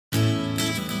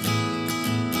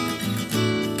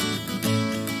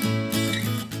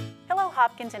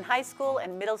Hopkinton High School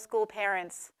and middle school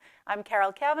parents. I'm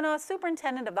Carol Cavanaugh,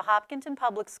 Superintendent of the Hopkinton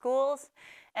Public Schools,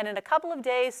 and in a couple of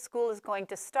days school is going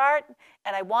to start,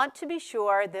 and I want to be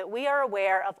sure that we are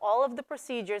aware of all of the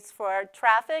procedures for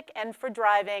traffic and for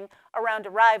driving around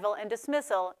arrival and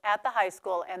dismissal at the high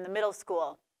school and the middle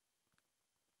school.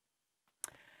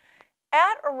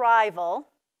 At arrival,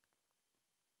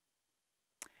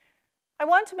 I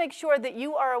want to make sure that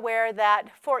you are aware that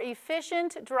for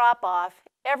efficient drop-off,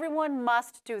 everyone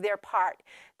must do their part.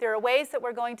 There are ways that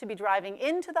we're going to be driving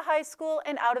into the high school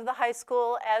and out of the high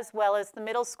school as well as the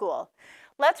middle school.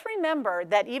 Let's remember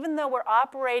that even though we're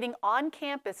operating on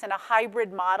campus in a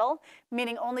hybrid model,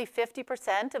 meaning only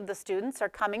 50% of the students are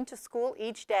coming to school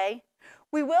each day,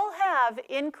 we will have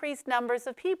increased numbers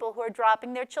of people who are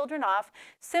dropping their children off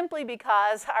simply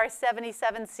because our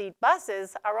 77-seat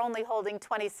buses are only holding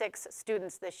 26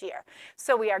 students this year.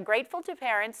 So we are grateful to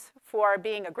parents for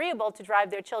being agreeable to drive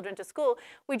their children to school.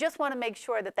 We just want to make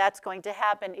sure that that's going to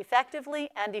happen effectively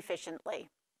and efficiently.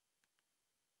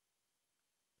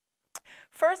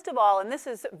 First of all, and this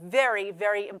is very,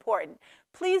 very important,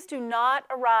 please do not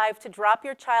arrive to drop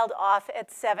your child off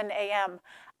at 7 a.m.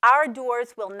 Our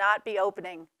doors will not be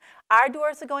opening. Our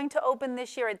doors are going to open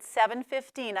this year at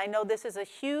 7:15. I know this is a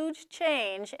huge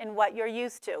change in what you're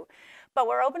used to, but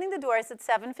we're opening the doors at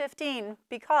 7:15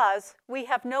 because we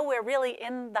have nowhere really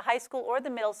in the high school or the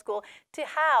middle school to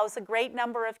house a great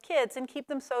number of kids and keep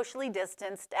them socially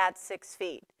distanced at 6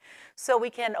 feet. So we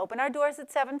can open our doors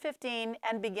at 7:15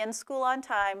 and begin school on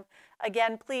time.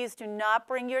 Again, please do not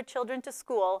bring your children to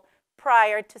school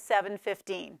prior to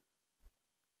 7:15.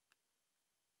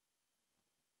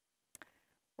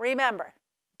 Remember,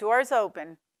 doors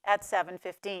open at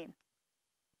 7:15.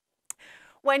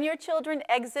 When your children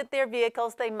exit their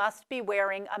vehicles, they must be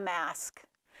wearing a mask.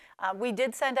 We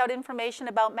did send out information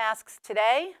about masks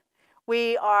today.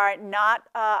 We are not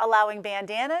allowing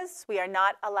bandanas, we are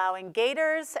not allowing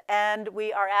gaiters, and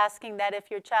we are asking that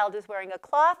if your child is wearing a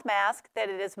cloth mask, that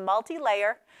it is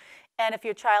multi-layer, and if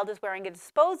your child is wearing a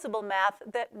disposable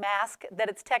mask, that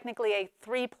it's technically a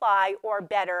 3-ply or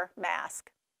better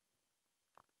mask.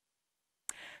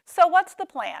 So what's the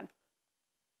plan?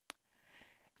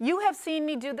 You have seen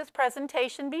me do this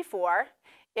presentation before.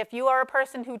 If you are a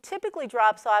person who typically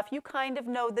drops off, you kind of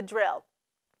know the drill.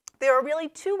 There are really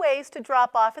two ways to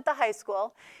drop off at the high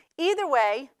school. Either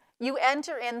way, you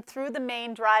enter in through the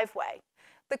main driveway.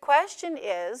 The question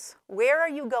is, where are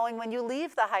you going when you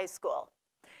leave the high school?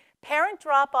 Parent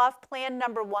drop-off plan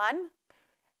number 1,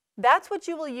 that's what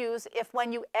you will use if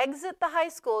when you exit the high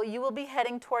school, you will be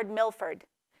heading toward Milford.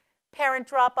 Parent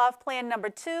drop-off plan number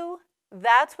 2,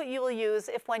 that's what you will use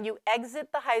if when you exit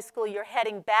the high school, you're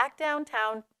heading back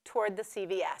downtown toward the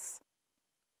CVS.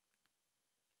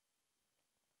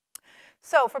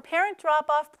 So for parent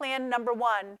drop-off plan number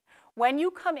 1, when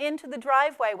you come into the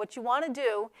driveway, what you want to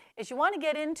do is you want to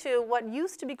get into what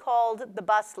used to be called the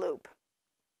bus loop.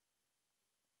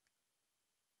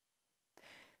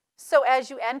 So as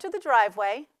you enter the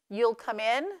driveway, you'll come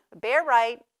in, bear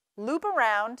right, loop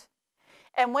around,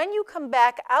 and when you come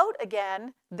back out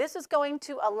again, this is going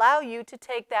to allow you to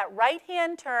take that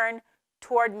right-hand turn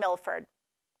toward Milford.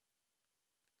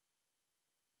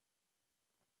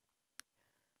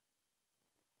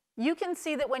 You can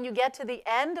see that when you get to the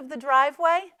end of the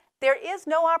driveway, there is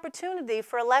no opportunity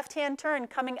for a left-hand turn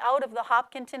coming out of the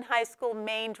Hopkinton High School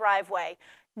main driveway.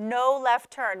 No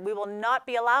left turn. We will not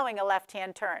be allowing a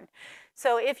left-hand turn.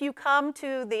 So if you come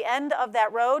to the end of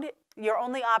that road, your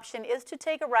only option is to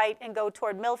take a right and go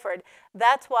toward Milford.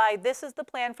 That's why this is the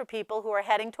plan for people who are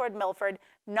heading toward Milford,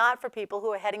 not for people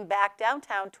who are heading back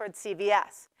downtown toward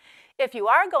CVS. If you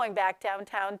are going back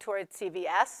downtown toward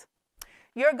CVS,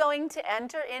 you're going to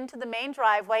enter into the main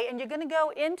driveway and you're going to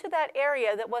go into that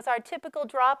area that was our typical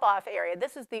drop-off area.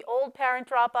 This is the old parent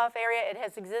drop-off area. It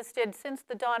has existed since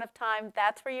the dawn of time.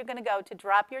 That's where you're going to go to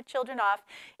drop your children off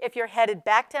if you're headed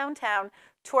back downtown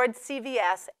towards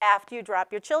CVS after you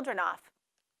drop your children off.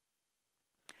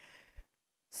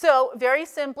 So very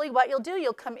simply, what you'll do,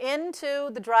 you'll come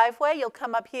into the driveway, you'll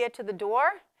come up here to the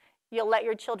door, you'll let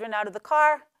your children out of the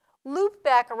car, loop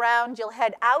back around, you'll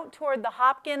head out toward the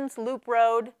Hopkins Loop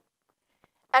Road,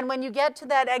 and when you get to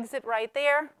that exit right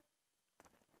there,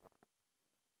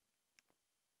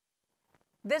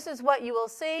 this is what you will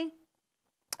see.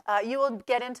 You will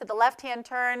get into the left-hand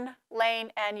turn lane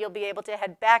and you'll be able to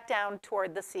head back down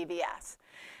toward the CVS.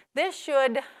 This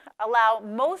should allow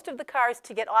most of the cars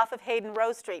to get off of Hayden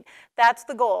Row Street. That's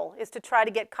the goal, is to try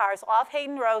to get cars off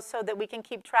Hayden Row so that we can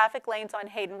keep traffic lanes on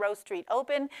Hayden Row Street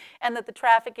open and that the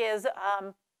traffic is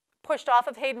pushed off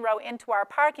of Hayden Row into our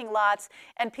parking lots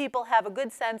and people have a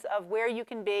good sense of where you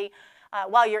can be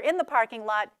while you're in the parking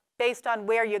lot based on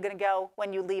where you're going to go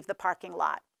when you leave the parking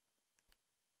lot.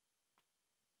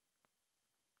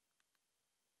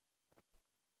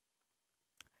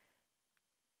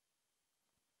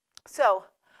 So,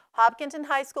 Hopkinton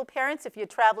High School parents, if you're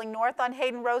traveling north on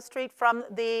Hayden Row Street from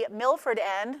the Milford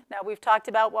end, now we've talked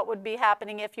about what would be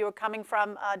happening if you were coming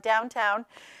from downtown,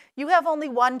 you have only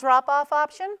one drop-off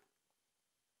option.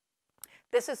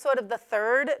 This is sort of the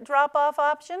third drop-off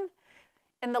option.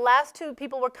 In the last two,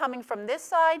 people were coming from this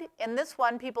side. In this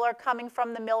one, people are coming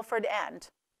from the Milford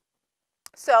end.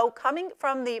 So coming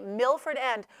from the Milford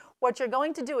end, what you're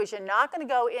going to do is you're not going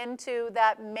to go into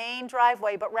that main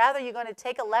driveway, but rather you're going to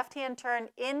take a left-hand turn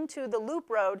into the loop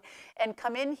road and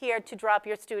come in here to drop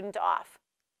your student off.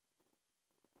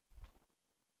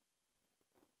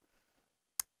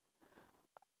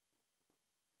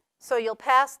 So you'll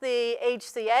pass the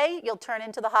HCA, you'll turn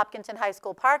into the Hopkinton High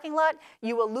School parking lot,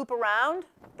 you will loop around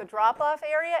the drop-off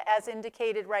area as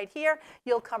indicated right here,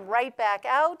 you'll come right back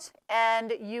out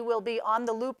and you will be on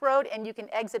the loop road and you can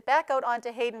exit back out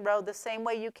onto Hayden Road the same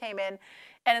way you came in.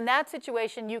 And in that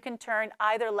situation, you can turn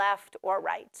either left or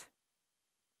right.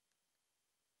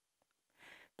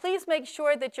 Please make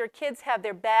sure that your kids have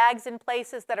their bags in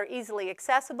places that are easily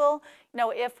accessible. You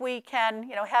know, if we can,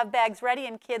 have bags ready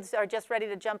and kids are just ready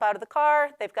to jump out of the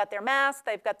car, they've got their masks,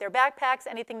 they've got their backpacks,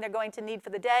 anything they're going to need for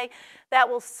the day, that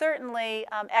will certainly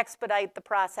expedite the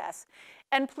process.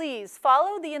 And please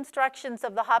follow the instructions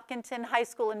of the Hopkinton High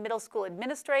School and Middle School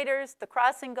administrators, the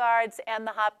crossing guards, and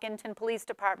the Hopkinton Police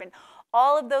Department.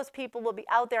 All of those people will be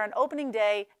out there on opening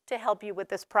day to help you with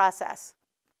this process.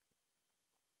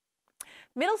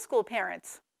 Middle school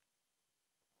parents,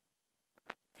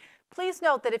 please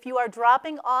note that if you are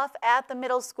dropping off at the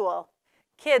middle school,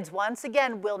 kids, once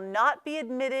again, will not be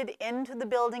admitted into the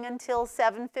building until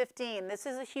 7:15. This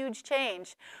is a huge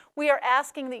change. We are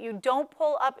asking that you don't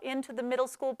pull up into the middle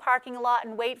school parking lot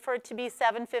and wait for it to be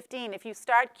 7:15. If you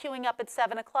start queuing up at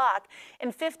 7 o'clock,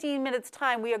 in 15 minutes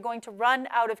time, we are going to run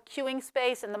out of queuing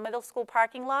space in the middle school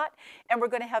parking lot, and we're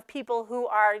going to have people who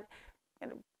are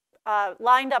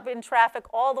lined up in traffic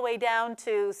all the way down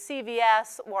to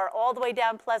CVS or all the way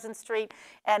down Pleasant Street,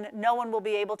 and no one will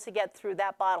be able to get through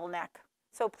that bottleneck.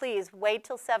 So please wait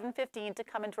till 7:15 to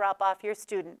come and drop off your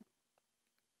student.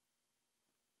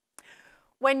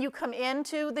 When you come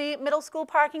into the middle school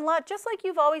parking lot, just like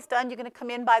you've always done, you're going to come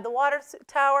in by the water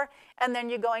tower, and then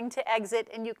you're going to exit,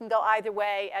 and you can go either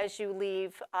way as you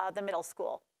leave the middle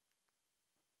school.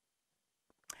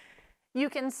 You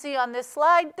can see on this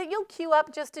slide that you'll queue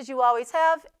up just as you always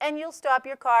have, and you'll stop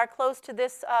your car close to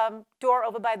this door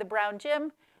over by the brown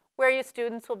gym, where your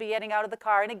students will be getting out of the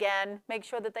car. And again, make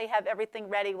sure that they have everything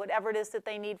ready, whatever it is that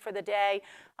they need for the day,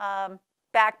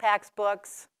 backpacks,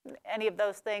 books, any of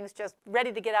those things, just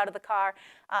ready to get out of the car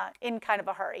in kind of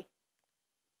a hurry.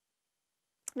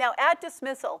 Now at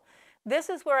dismissal, this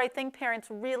is where I think parents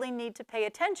really need to pay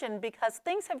attention because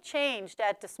things have changed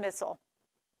at dismissal.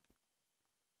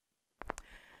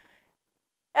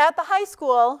 At the high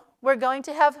school, we're going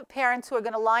to have parents who are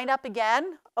going to line up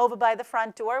again over by the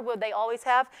front door, where they always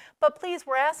have. But please,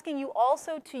 we're asking you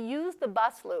also to use the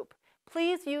bus loop.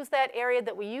 Please use that area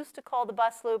that we used to call the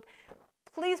bus loop.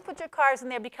 Please put your cars in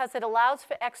there because it allows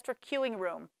for extra queuing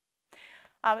room.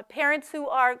 Parents who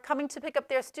are coming to pick up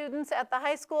their students at the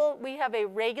high school, we have a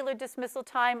regular dismissal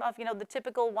time of, the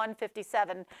typical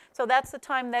 1:57. So that's the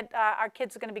time that our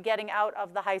kids are going to be getting out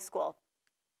of the high school.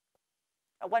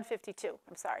 1:52,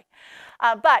 I'm sorry.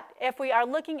 But if we are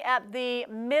looking at the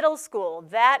middle school,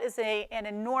 that is an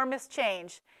enormous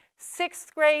change.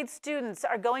 6th grade students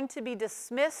are going to be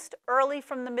dismissed early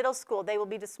from the middle school. They will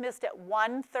be dismissed at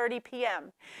 1:30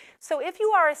 p.m. So if you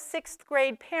are a 6th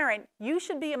grade parent, you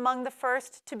should be among the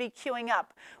first to be queuing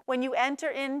up. When you enter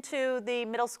into the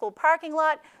middle school parking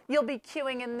lot, you'll be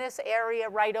queuing in this area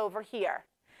right over here.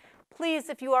 Please,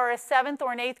 if you are a 7th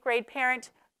or an 8th grade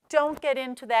parent, don't get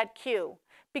into that queue,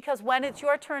 because when it's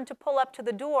your turn to pull up to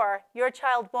the door, your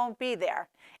child won't be there,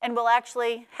 and we'll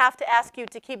actually have to ask you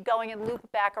to keep going and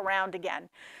loop back around again.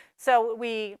 So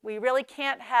we really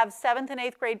can't have 7th and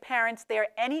 8th grade parents there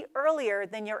any earlier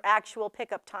than your actual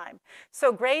pickup time.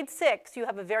 So grade 6, you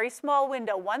have a very small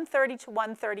window, 1:30 to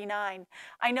 1:39.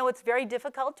 I know it's very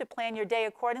difficult to plan your day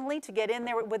accordingly to get in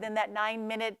there within that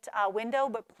 9-minute window,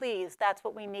 but please, that's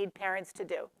what we need parents to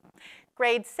do.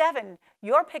 Grade 7,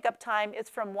 your pickup time is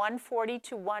from 1:40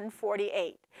 to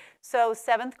 1:48. So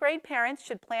 7th grade parents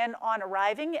should plan on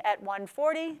arriving at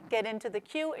 1:40, get into the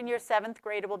queue, and your 7th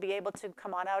grader will be able to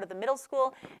come on out of the middle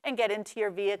school and get into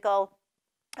your vehicle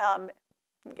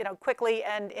quickly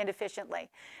and efficiently.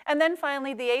 And then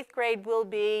finally, the 8th grade will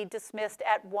be dismissed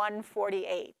at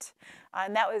 1:48.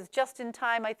 And that was just in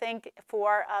time, I think,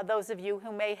 for those of you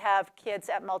who may have kids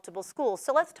at multiple schools.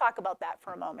 So let's talk about that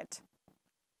for a moment.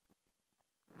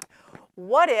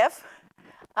 What if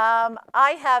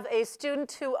I have a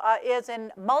student who is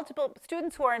in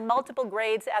students who are in multiple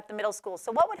grades at the middle school?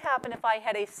 So what would happen if I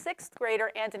had a 6th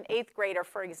grader and an 8th grader,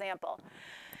 for example?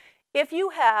 If you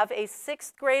have a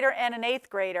 6th grader and an 8th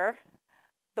grader,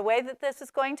 the way that this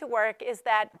is going to work is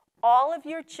that all of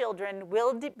your children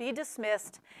will be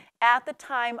dismissed at the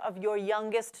time of your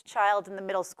youngest child in the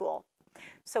middle school.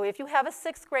 So if you have a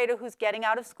 6th grader who's getting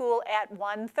out of school at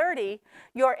 1:30,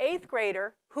 your 8th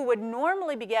grader, who would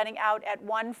normally be getting out at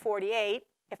 1:48,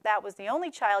 if that was the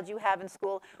only child you have in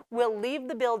school, will leave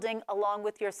the building along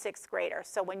with your 6th grader.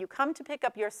 So when you come to pick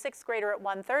up your 6th grader at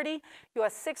 1:30, your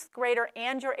 6th grader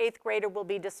and your 8th grader will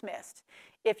be dismissed.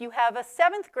 If you have a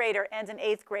 7th grader and an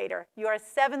 8th grader, your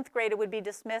 7th grader would be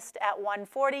dismissed at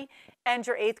 1:40, and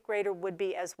your 8th grader would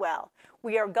be as well.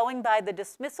 We are going by the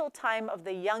dismissal time of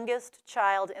the youngest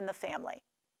child in the family.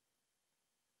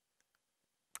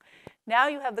 Now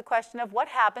you have the question of what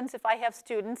happens if I have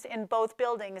students in both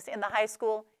buildings, in the high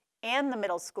school and the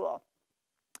middle school.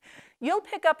 You'll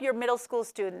pick up your middle school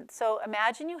student. So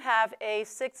imagine you have a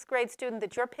 6th grade student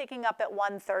that you're picking up at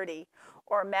 1:30.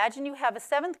 Or imagine you have a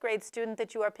 7th grade student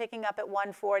that you are picking up at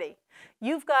 1:40.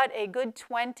 You've got a good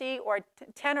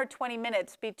 10 or 20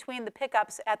 minutes between the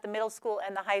pickups at the middle school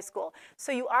and the high school.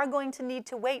 So you are going to need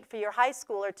to wait for your high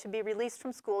schooler to be released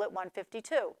from school at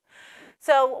 1:52.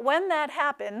 So when that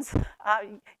happens,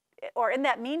 or in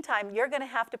that meantime, you're going to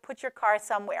have to put your car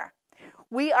somewhere.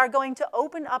 We are going to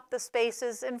open up the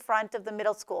spaces in front of the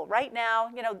middle school. Right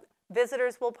now,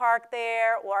 visitors will park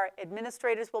there or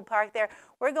administrators will park there.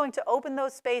 We're going to open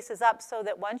those spaces up so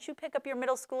that once you pick up your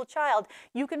middle school child,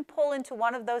 you can pull into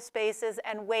one of those spaces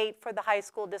and wait for the high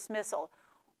school dismissal.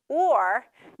 Or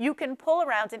you can pull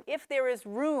around, and if there is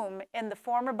room in the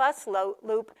former bus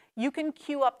loop, you can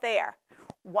queue up there.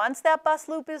 Once that bus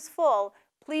loop is full,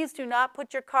 please do not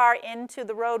put your car into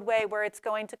the roadway where it's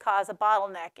going to cause a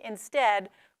bottleneck. Instead,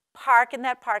 park in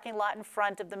that parking lot in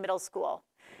front of the middle school.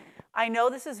 I know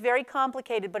this is very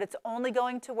complicated, but it's only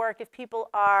going to work if people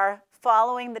are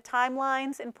following the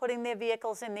timelines and putting their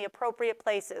vehicles in the appropriate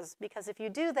places. Because if you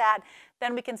do that,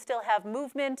 then we can still have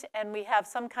movement and we have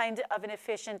some kind of an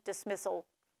efficient dismissal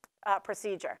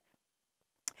procedure.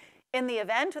 In the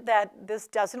event that this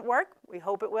doesn't work, we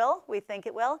hope it will, we think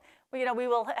it will, we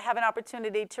will have an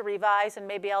opportunity to revise, and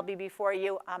maybe I'll be before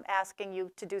you asking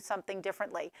you to do something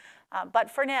differently.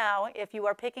 But for now, if you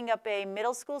are picking up a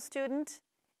middle school student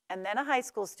and then a high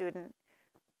school student,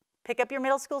 pick up your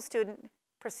middle school student,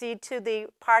 proceed to the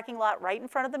parking lot right in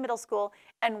front of the middle school,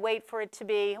 and wait for it to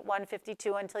be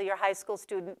 1:52 until your high school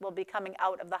student will be coming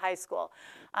out of the high school.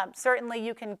 Certainly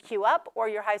you can queue up, or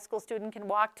your high school student can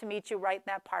walk to meet you right in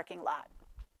that parking lot.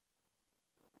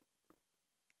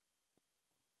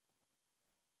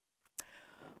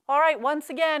 All right, once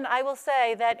again, I will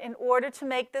say that in order to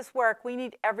make this work, we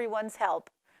need everyone's help.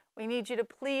 We need you to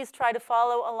please try to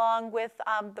follow along with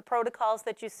the protocols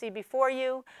that you see before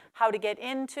you, how to get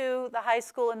into the high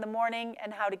school in the morning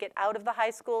and how to get out of the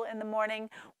high school in the morning,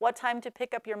 what time to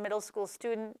pick up your middle school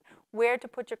student, where to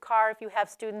put your car if you have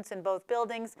students in both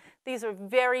buildings. These are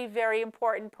very, very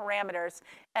important parameters.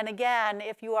 And again,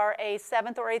 if you are a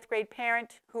 7th or 8th grade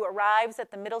parent who arrives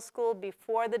at the middle school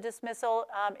before the dismissal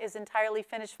is entirely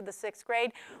finished for the 6th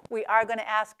grade, we are going to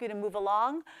ask you to move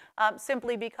along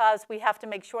simply because we have to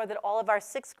make sure that all of our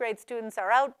 6th grade students are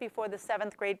out before the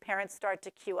 7th grade parents start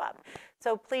to queue up.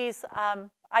 So please,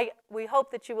 we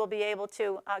hope that you will be able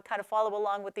to kind of follow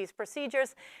along with these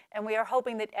procedures, and we are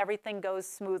hoping that everything goes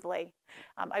smoothly.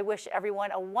 I wish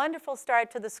everyone a wonderful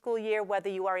start to the school year, whether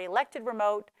you are elected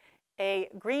remote, a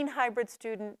green hybrid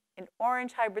student, an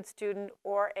orange hybrid student,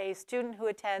 or a student who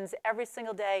attends every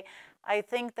single day. I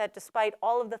think that despite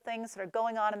all of the things that are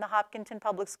going on in the Hopkinton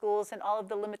Public Schools and all of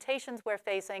the limitations we're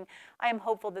facing, I am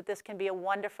hopeful that this can be a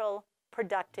wonderful,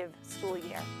 productive school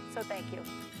year. So thank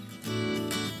you.